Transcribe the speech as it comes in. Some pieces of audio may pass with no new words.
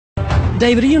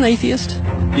David, are you an atheist?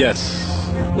 Yes.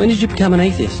 When did you become an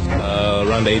atheist?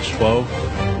 Around age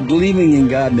 12. Believing in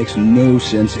God makes no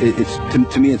sense.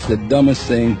 To me, it's the dumbest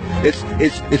thing.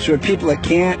 It's for people that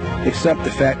can't accept the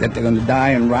fact that they're going to die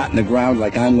and rot in the ground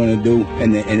like I'm going to do,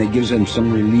 and it gives them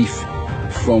some relief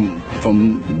from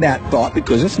that thought,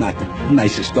 because it's not the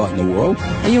nicest thought in the world.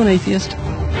 Are you an atheist?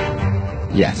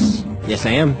 Yes. Yes,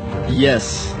 I am.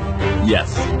 Yes.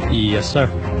 Yes. Yes, sir.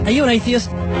 Are you an atheist?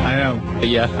 I am.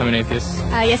 Yeah, I'm an atheist.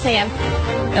 Yes, I am.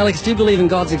 Alex, do you believe in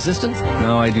God's existence?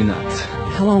 No, I do not.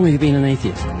 How long have you been an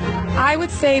atheist? I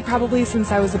would say probably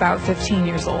since I was about 15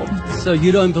 years old. So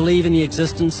you don't believe in the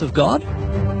existence of God?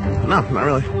 No, not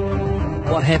really.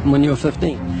 What happened when you were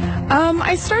 15?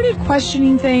 I started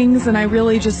questioning things, and I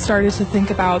really just started to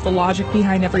think about the logic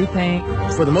behind everything.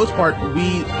 For the most part,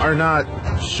 we are not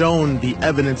shown the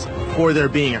evidence for there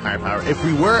being a higher power. If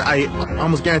we were, I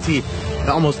almost guarantee that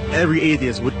almost every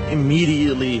atheist would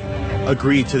immediately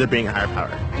agree to there being a higher power.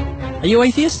 Are you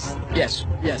atheists? Yes.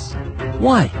 Yes.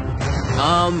 Why?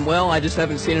 Well, I just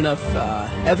haven't seen enough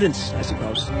evidence, I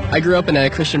suppose. I grew up in a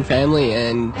Christian family,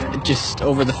 and just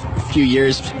over the few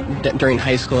years during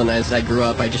high school and as I grew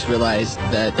up, I just realized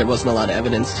that there wasn't a lot of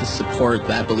evidence to support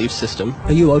that belief system.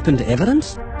 Are you open to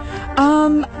evidence?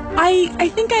 I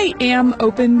think I am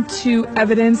open to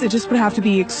evidence. It just would have to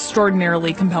be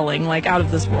extraordinarily compelling, like out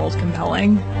of this world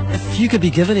compelling. If you could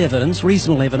be given evidence,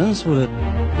 reasonable evidence, would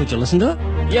you listen to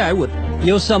it? Yeah, I would.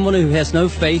 You're someone who has no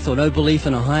faith or no belief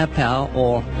in a higher power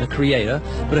or a creator,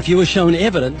 but if you were shown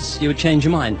evidence, you would change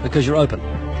your mind because you're open.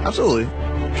 Absolutely.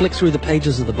 Flick through the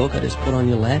pages of the book I just put on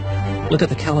your lap, look at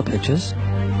the color pictures,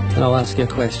 and I'll ask you a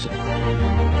question.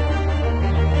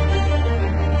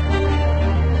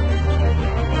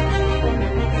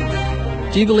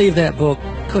 Do you believe that book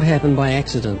could happen by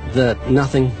accident, that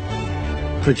nothing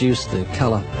produced the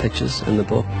color pictures in the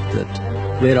book,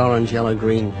 that red, orange, yellow,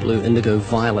 green, blue, indigo,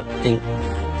 violet ink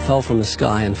fell from the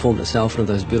sky and formed itself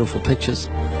into those beautiful pictures,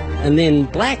 and then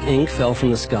black ink fell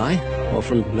from the sky, or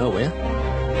from nowhere,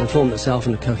 and formed itself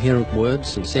into coherent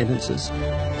words and sentences,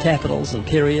 capitals and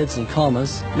periods and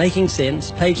commas, making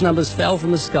sense, page numbers fell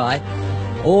from the sky,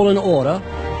 all in order,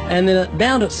 and then it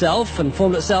bound itself and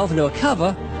formed itself into a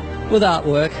cover with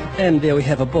artwork, and there we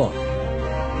have a book.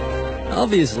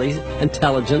 Obviously,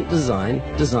 intelligent design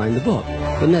designed the book.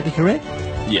 Wouldn't that be correct?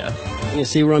 Yeah. You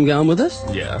see where I'm going with this?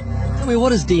 Yeah. Tell me,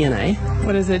 what is DNA?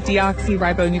 What is it?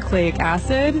 Deoxyribonucleic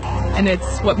acid. And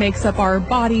it's what makes up our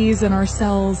bodies and our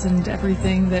cells and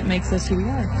everything that makes us who we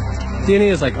are. DNA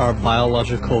is like our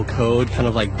biological code, kind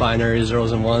of like binary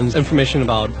zeros and ones. Information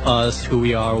about us, who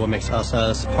we are, what makes us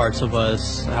us, parts of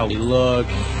us, how we look,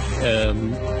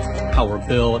 how we're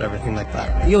built, everything like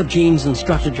that. Your genes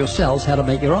instructed your cells how to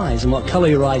make your eyes and what color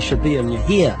your eyes should be, and your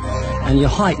hair and your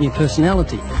height and your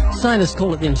personality. Scientists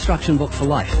call it the instruction book for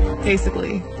life.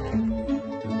 Basically.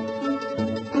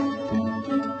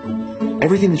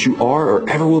 Everything that you are or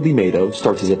ever will be made of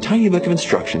starts as a tiny book of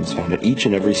instructions found in each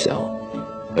and every cell.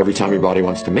 Every time your body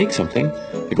wants to make something,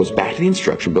 it goes back to the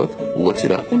instruction book, looks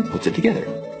it up, and puts it together.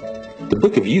 The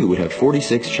book of you would have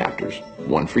 46 chapters,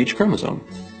 one for each chromosome.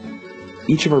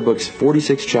 Each of our book's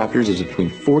 46 chapters is between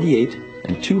 48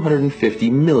 and 250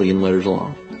 million letters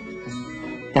long.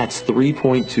 That's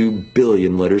 3.2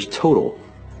 billion letters total.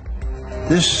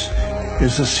 This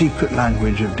is the secret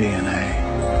language of DNA.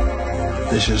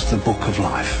 This is the book of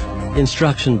life.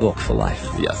 Instruction book for life.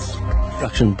 Yes.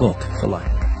 Instruction book for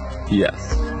life.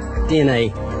 Yes.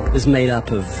 DNA is made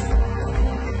up of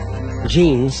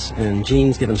genes, and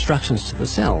genes give instructions to the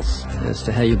cells as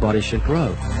to how your body should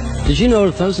grow. Did you know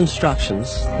that those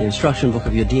instructions, the instruction book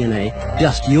of your DNA,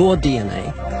 just your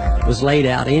DNA, was laid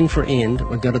out end for end,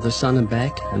 would go to the sun and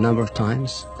back a number of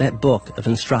times? That book of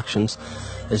instructions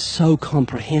is so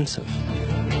comprehensive.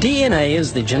 DNA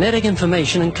is the genetic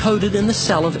information encoded in the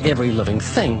cell of every living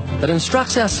thing that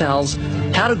instructs our cells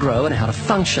how to grow and how to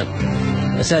function.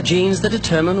 It's our genes that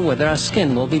determine whether our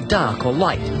skin will be dark or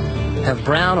light, have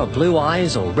brown or blue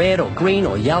eyes, or red or green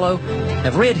or yellow,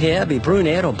 have red hair, be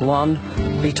brunette or blonde,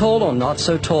 be tall or not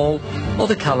so tall, or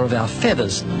the color of our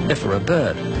feathers if we're a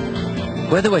bird.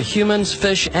 Whether we're humans,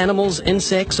 fish, animals,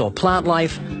 insects, or plant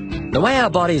life, the way our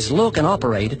bodies look and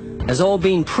operate has all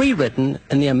been pre-written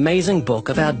in the amazing book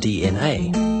of our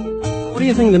DNA. What do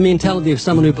you think of the mentality of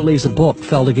someone who believes a book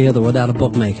fell together without a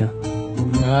bookmaker?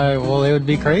 Well, it would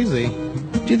be crazy.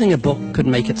 Do you think a book could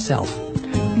make itself?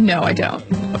 No, I don't.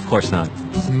 Of course not.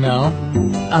 No.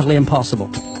 Utterly impossible.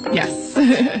 Yes.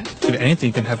 Dude,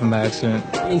 anything can happen by accident.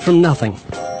 I mean, from nothing.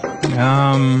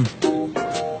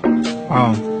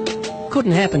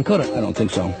 Couldn't happen, could it? I don't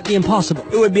think so. It'd be impossible.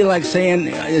 It would be like saying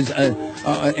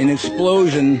an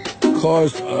explosion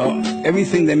caused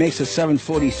everything that makes a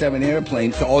 747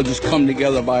 airplane to all just come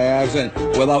together by accident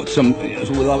without some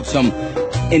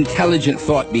intelligent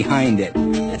thought behind it.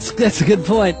 That's a good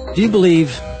point. Do you believe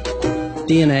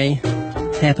DNA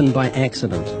happened by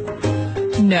accident?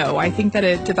 No, I think that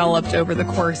it developed over the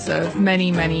course of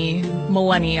many, many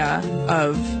millennia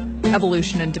of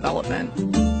evolution and development.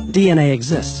 DNA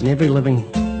exists in every living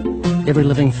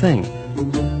thing.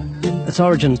 Its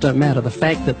origins don't matter. The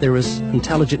fact that there is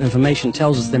intelligent information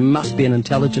tells us there must be an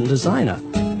intelligent designer.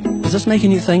 Is this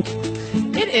making you think?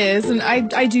 It is, and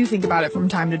I do think about it from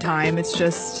time to time. It's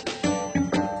just,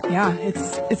 yeah,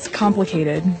 it's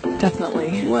complicated,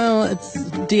 definitely. Well,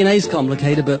 DNA's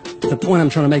complicated, but the point I'm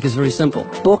trying to make is very simple.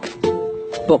 Book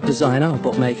designer or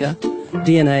bookmaker,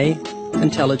 DNA,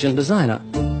 intelligent designer.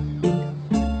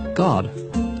 God.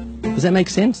 Does that make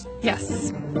sense?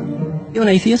 Yes. You an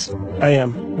atheist? I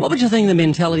am. What would you think of the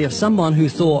mentality of someone who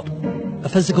thought a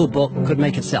physical book could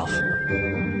make itself?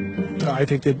 I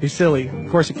think that'd be silly.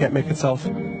 Of course it can't make itself.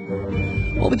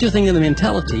 What would you think of the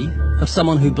mentality of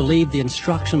someone who believed the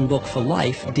instruction book for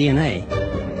life, DNA,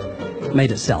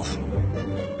 made itself?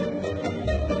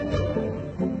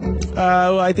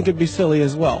 I think it'd be silly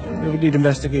as well. It would need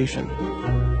investigation.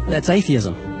 That's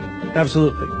atheism.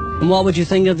 Absolutely. And what would you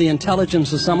think of the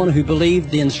intelligence of someone who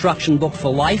believed the instruction book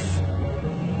for life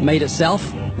made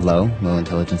itself? Low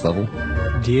intelligence level.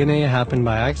 DNA happened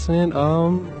by accident?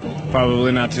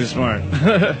 Probably not too smart.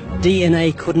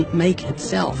 DNA couldn't make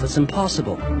itself. It's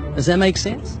impossible. Does that make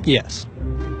sense? Yes.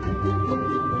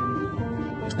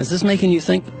 Is this making you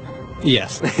think?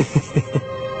 Yes.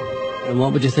 And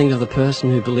what would you think of the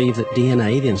person who believed that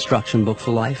DNA, the instruction book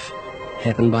for life,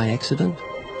 happened by accident?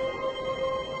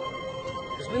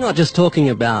 We're not just talking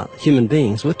about human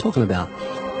beings, we're talking about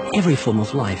every form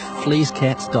of life. Fleas,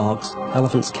 cats, dogs,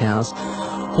 elephants, cows,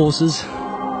 horses,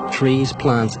 trees,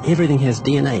 plants, everything has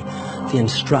DNA, the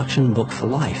instruction book for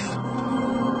life.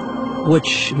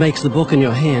 Which makes the book in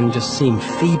your hand just seem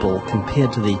feeble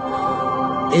compared to the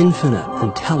infinite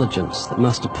intelligence that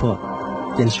must have put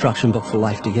the instruction book for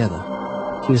life together.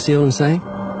 Can you see what I'm saying?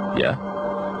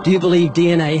 Yeah. Do you believe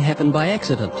DNA happened by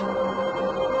accident?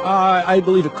 I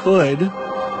believe it could.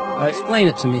 Explain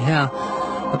it to me, how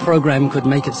a program could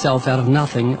make itself out of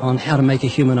nothing on how to make a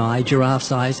human eye, giraffe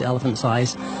size, elephant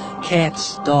size,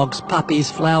 cats, dogs, puppies,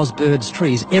 flowers, birds,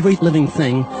 trees. Every living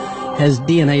thing has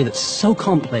DNA that's so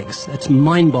complex, it's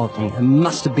mind-boggling. It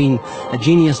must have been a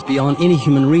genius beyond any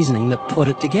human reasoning that put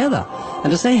it together.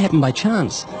 And to say it happened by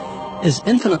chance is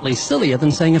infinitely sillier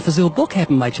than saying a physical book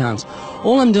happened by chance.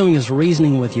 All I'm doing is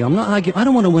reasoning with you. I'm not arguing. I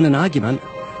don't want to win an argument.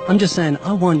 I'm just saying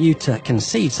I want you to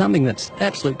concede something that's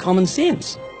absolute common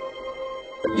sense.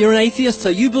 You're an atheist, so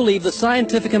you believe the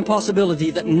scientific impossibility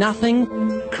that nothing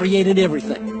created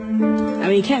everything. I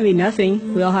mean, it can't be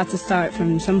nothing. We all have to start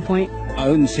from some point. I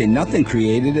wouldn't say nothing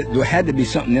created it. There had to be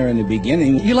something there in the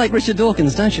beginning. You like Richard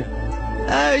Dawkins, don't you?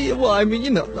 Well, I mean,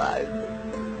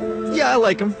 yeah, I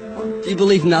like him. Do you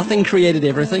believe nothing created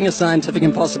everything, a scientific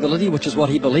impossibility, which is what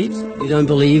he believes? You don't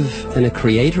believe in a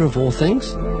creator of all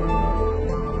things?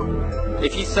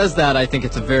 If he says that, I think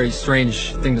it's a very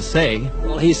strange thing to say.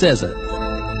 Well, he says it.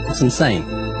 It's insane.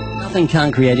 Nothing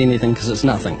can't create anything because it's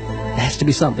nothing. There has to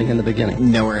be something in the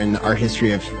beginning. Nowhere in our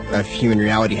history of human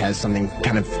reality has something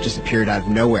kind of just appeared out of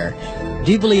nowhere.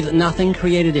 Do you believe that nothing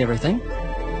created everything?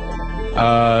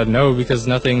 No, because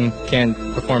nothing can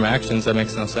perform actions. That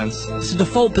makes no sense. It's a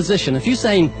default position. If you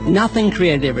say nothing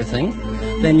created everything,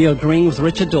 then you're agreeing with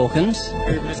Richard Dawkins.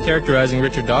 You're mischaracterizing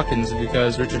Richard Dawkins,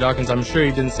 because Richard Dawkins, I'm sure he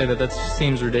didn't say that. That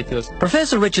seems ridiculous.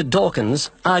 Professor Richard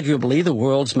Dawkins, arguably the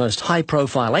world's most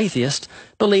high-profile atheist,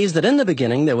 believes that in the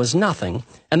beginning there was nothing,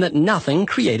 and that nothing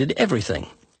created everything.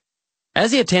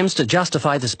 As he attempts to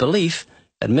justify this belief,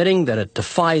 admitting that it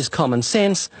defies common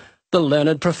sense, the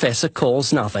learned professor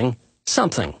calls nothing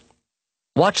something.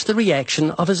 Watch the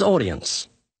reaction of his audience.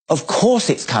 Of course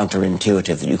it's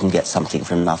counterintuitive that you can get something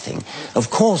from nothing. Of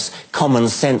course common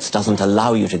sense doesn't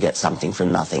allow you to get something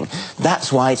from nothing.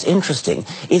 That's why it's interesting.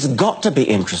 It's got to be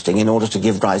interesting in order to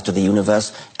give rise to the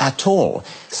universe at all.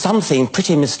 Something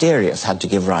pretty mysterious had to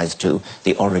give rise to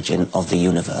the origin of the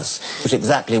universe. It's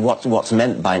exactly what's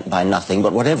meant by nothing,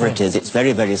 but whatever it is, it's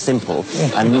very, very simple.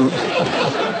 And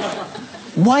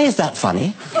why is that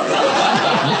funny?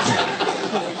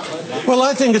 Well,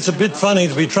 I think it's a bit funny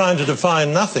to be trying to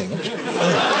define nothing.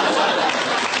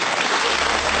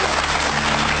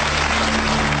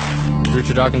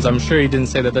 Richard Dawkins, I'm sure he didn't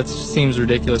say that. That seems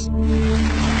ridiculous.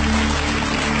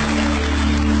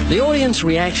 The audience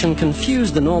reaction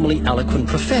confused the normally eloquent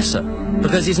professor,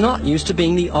 because he's not used to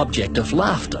being the object of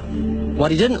laughter. What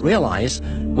he didn't realize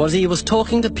was he was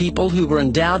talking to people who were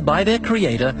endowed by their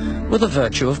creator with the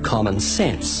virtue of common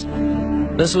sense.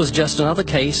 This was just another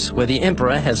case where the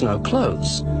emperor has no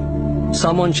clothes.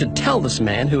 Someone should tell this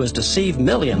man who has deceived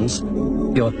millions,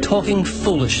 "You're talking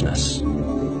foolishness."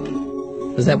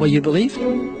 Is that what you believe? I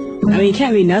mean, it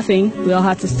can't be nothing. We all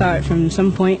have to start from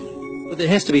some point. But there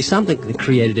has to be something that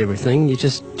created everything. You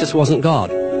just wasn't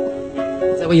God.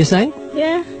 Is that what you're saying?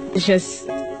 Yeah. It's just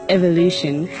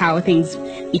evolution, how things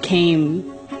became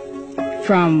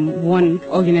from one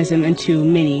organism into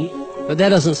many. But that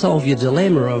doesn't solve your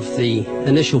dilemma of the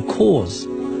initial cause.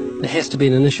 There has to be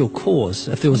an initial cause.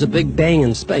 If there was a big bang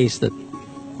in space that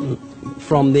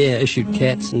from there issued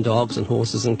cats and dogs and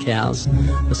horses and cows,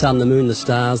 the sun, the moon, the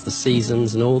stars, the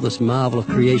seasons, and all this marvel of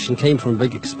creation came from a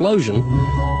big explosion,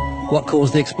 what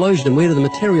caused the explosion, and where do the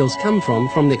materials come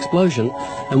from the explosion,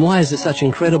 and why is there such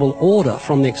incredible order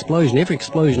from the explosion? Every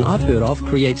explosion I've heard of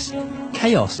creates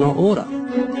chaos, not order.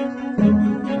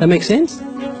 That makes sense?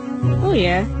 Oh,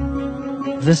 yeah.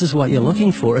 This is what you're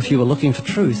looking for. If you were looking for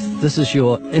truth, this is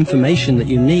your information that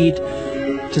you need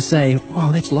to say,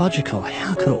 oh, that's logical.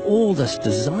 How could all this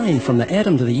design from the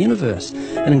atom to the universe,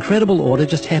 an incredible order,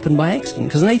 just happen by accident?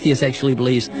 Because an atheist actually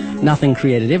believes nothing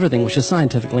created everything, which is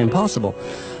scientifically impossible.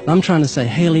 I'm trying to say,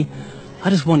 Haley, I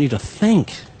just want you to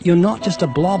think. You're not just a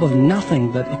blob of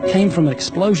nothing that came from an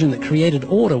explosion that created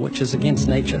order, which is against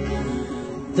nature.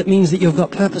 That means that you've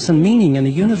got purpose and meaning in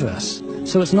the universe.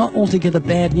 So it's not altogether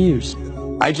bad news.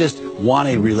 I just want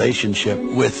a relationship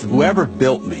with whoever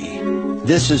built me.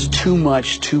 This is too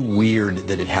much, too weird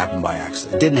that it happened by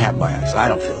accident. It didn't happen by accident. I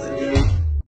don't feel that.